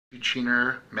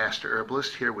Chiner, Master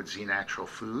Herbalist here with Z Natural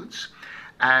Foods.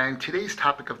 And today's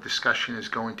topic of discussion is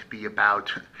going to be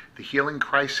about the healing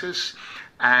crisis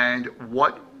and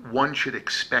what one should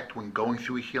expect when going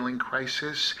through a healing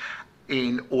crisis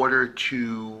in order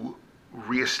to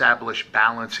reestablish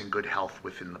balance and good health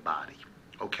within the body.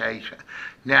 Okay?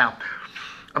 Now,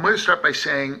 I'm going to start by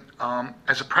saying,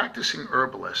 as a practicing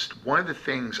herbalist, one of the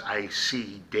things I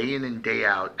see day in and day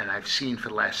out, and I've seen for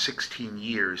the last 16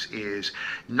 years, is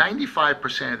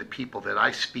 95% of the people that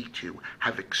I speak to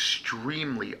have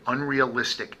extremely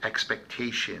unrealistic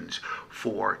expectations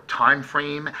for time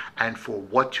frame and for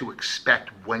what to expect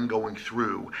when going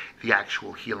through the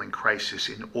actual healing crisis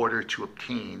in order to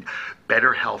obtain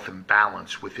better health and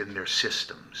balance within their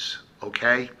systems.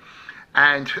 Okay?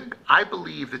 And I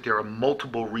believe that there are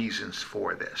multiple reasons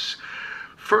for this.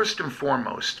 First and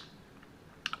foremost,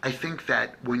 I think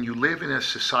that when you live in a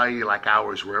society like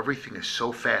ours where everything is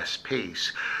so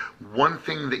fast-paced, one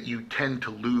thing that you tend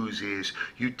to lose is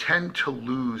you tend to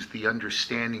lose the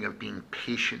understanding of being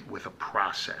patient with a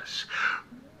process.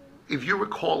 If you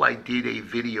recall, I did a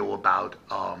video about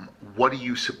what are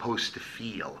you supposed to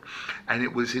feel, and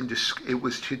it was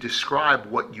to describe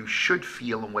what you should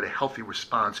feel and what a healthy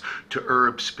response to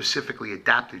herbs, specifically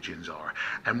adaptogens, are.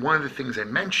 And one of the things I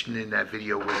mentioned in that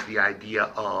video was the idea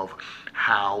of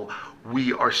how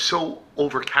we are so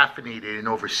over-caffeinated and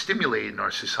overstimulated in our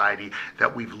society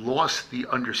that we've lost the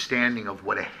understanding of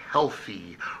what a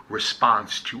healthy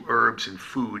response to herbs and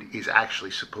food is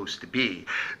actually supposed to be,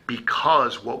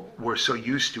 because what we're so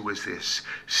used to is this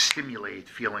stimulated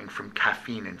feeling from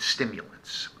caffeine and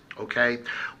stimulants. Okay?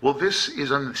 Well, this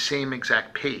is on the same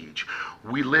exact page.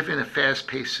 We live in a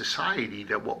fast-paced society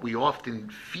that what we often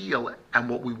feel and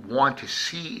what we want to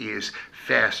see is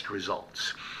fast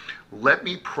results. Let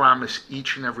me promise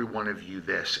each and every one of you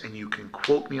this, and you can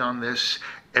quote me on this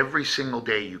every single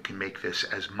day. You can make this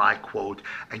as my quote,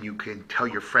 and you can tell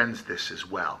your friends this as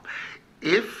well.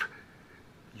 If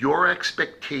your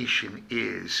expectation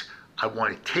is, I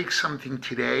want to take something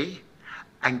today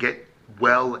and get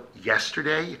well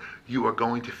yesterday, you are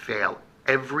going to fail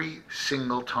every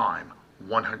single time,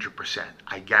 100%.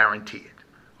 I guarantee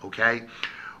it, okay?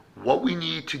 What we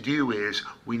need to do is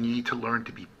we need to learn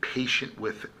to be patient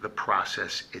with the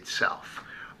process itself,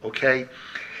 okay?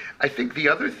 I think the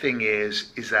other thing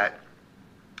is that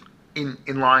in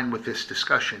line with this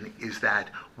discussion is that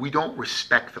we don't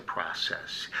respect the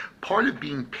process. Part of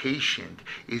being patient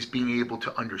is being able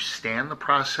to understand the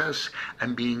process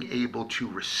and being able to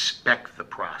respect the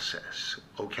process,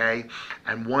 okay?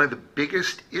 And one of the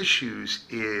biggest issues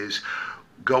is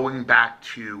going back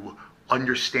to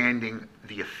understanding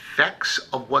the effects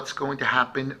of what's going to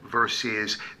happen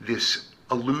versus this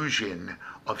illusion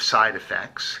of side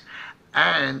effects.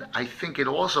 And I think it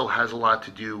also has a lot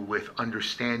to do with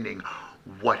understanding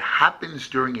what happens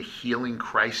during a healing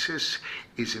crisis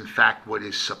is in fact what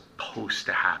is supposed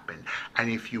to happen. And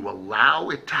if you allow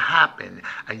it to happen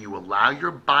and you allow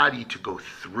your body to go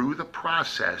through the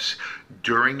process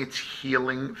during its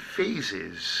healing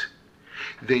phases,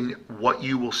 then what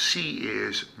you will see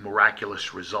is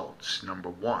miraculous results, number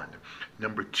one.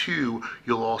 Number two,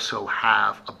 you'll also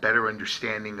have a better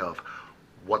understanding of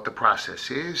what the process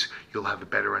is. You'll have a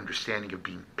better understanding of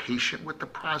being patient with the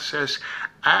process,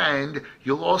 and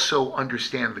you'll also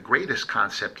understand the greatest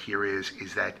concept here is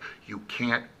that you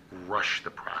can't rush the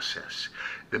process.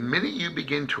 The minute you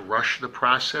begin to rush the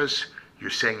process, you're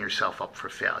setting yourself up for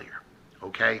failure,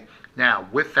 okay? Now,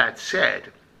 with that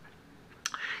said,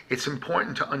 it's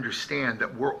important to understand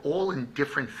that we're all in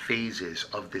different phases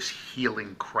of this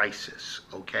healing crisis,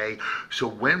 okay? So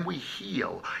when we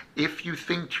heal, if you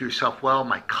think to yourself, well,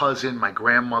 my cousin, my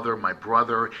grandmother, my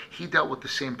brother, he dealt with the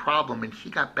same problem and he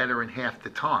got better in half the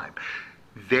time.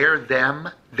 They're them,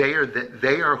 they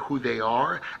are who they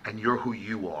are, and you're who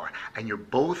you are. And you're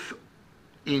both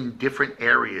in different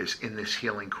areas in this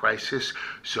healing crisis.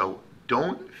 So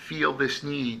don't feel this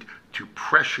need to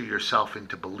pressure yourself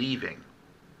into believing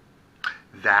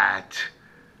that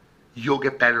you'll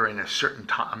get better in a certain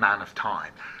amount of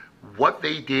time. What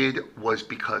they did was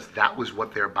because that was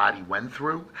what their body went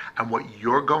through, and what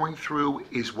you're going through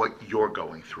is what you're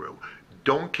going through.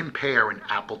 Don't compare an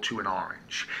apple to an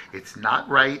orange. It's not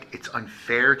right. It's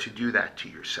unfair to do that to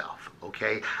yourself,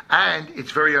 okay? And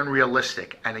it's very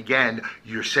unrealistic. And again,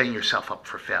 you're setting yourself up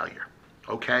for failure,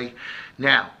 okay?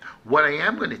 Now, what I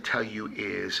am going to tell you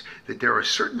is that there are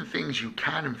certain things you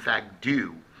can in fact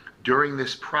do during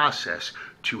this process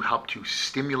to help to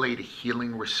stimulate a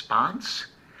healing response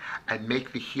and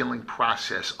make the healing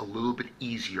process a little bit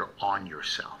easier on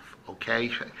yourself,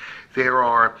 okay? There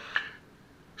are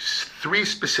three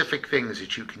specific things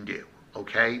that you can do.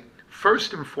 okay?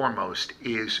 First and foremost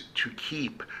is to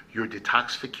keep your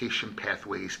detoxification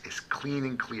pathways as clean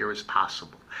and clear as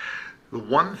possible.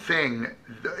 The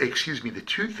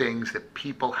two things that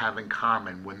people have in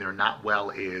common when they're not well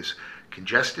is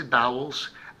congested bowels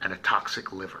and a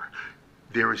toxic liver.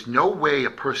 There is no way a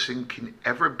person can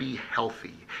ever be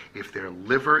healthy if their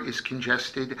liver is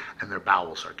congested and their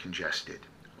bowels are congested,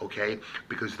 okay?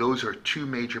 Because those are two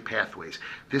major pathways.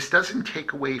 This doesn't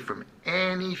take away from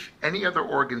any other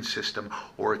organ system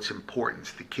or its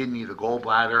importance. The kidney, the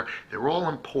gallbladder, they're all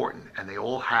important, and they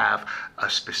all have a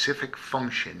specific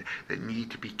function that need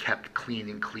to be kept clean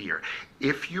and clear.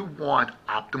 If you want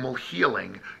optimal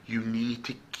healing, you need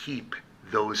to keep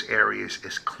those areas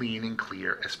as clean and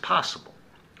clear as possible,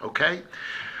 okay?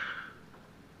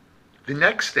 The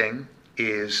next thing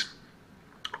is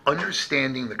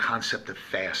understanding the concept of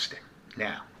fasting.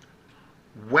 Now,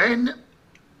 when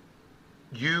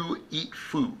you eat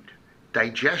food,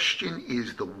 digestion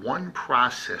is the one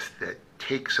process that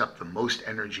takes up the most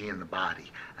energy in the body.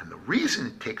 And the reason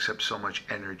it takes up so much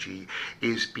energy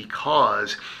is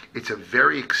because it's a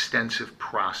very extensive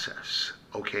process.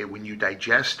 Okay, when you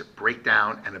digest, break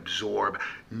down, and absorb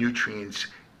nutrients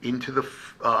into the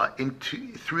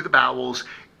through the bowels,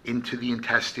 into the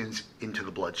intestines, into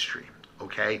the bloodstream.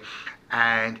 Okay,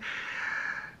 and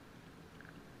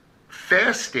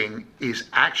fasting is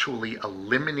actually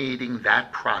eliminating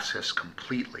that process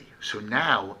completely. So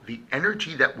now the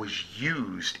energy that was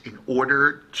used in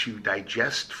order to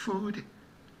digest food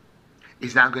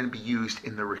is now going to be used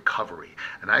in the recovery.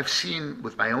 And I've seen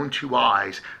with my own two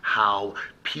eyes how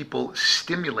people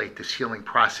stimulate this healing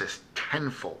process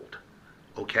tenfold,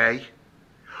 okay?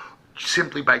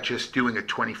 Simply by just doing a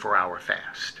 24-hour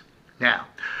fast. Now,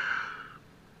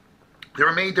 there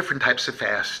are many different types of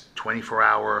fasts: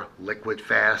 24-hour liquid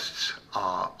fasts,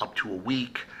 up to a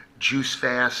week, juice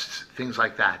fasts, things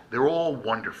like that. They're all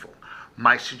wonderful.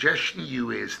 My suggestion to you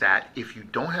is that if you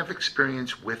don't have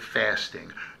experience with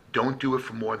fasting, don't do it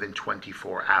for more than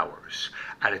 24 hours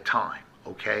at a time,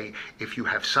 okay? If you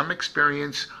have some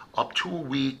experience, up to a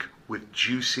week with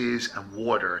juices and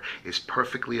water is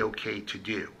perfectly okay to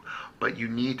do. But you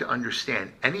need to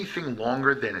understand, anything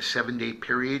longer than a 7-day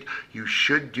period, you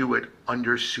should do it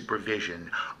under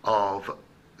supervision of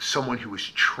someone who is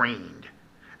trained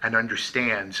and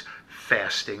understands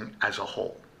fasting as a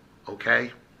whole,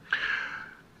 okay?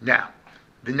 Now,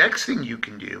 the next thing you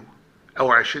can do,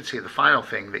 or I should say the final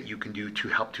thing that you can do to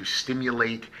help to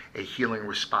stimulate a healing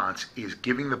response, is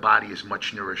giving the body as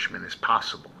much nourishment as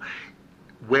possible,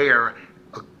 where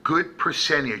a good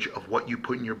percentage of what you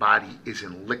put in your body is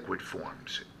in liquid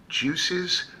forms: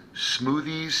 juices,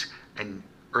 smoothies, and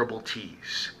herbal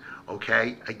teas,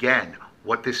 okay? Again,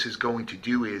 what this is going to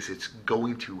do is it's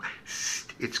going to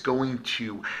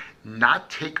not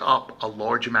take up a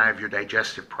large amount of your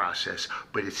digestive process,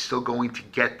 but it's still going to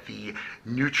get the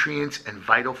nutrients and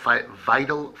vital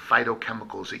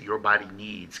phytochemicals that your body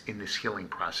needs in this healing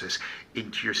process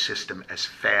into your system as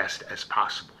fast as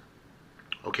possible.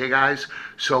 Okay, guys?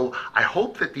 So I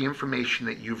hope that the information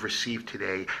that you've received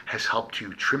today has helped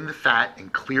to trim the fat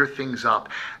and clear things up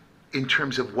in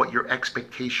terms of what your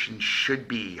expectations should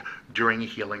be during a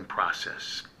healing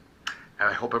process. And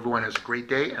I hope everyone has a great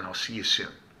day, and I'll see you soon.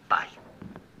 Bye.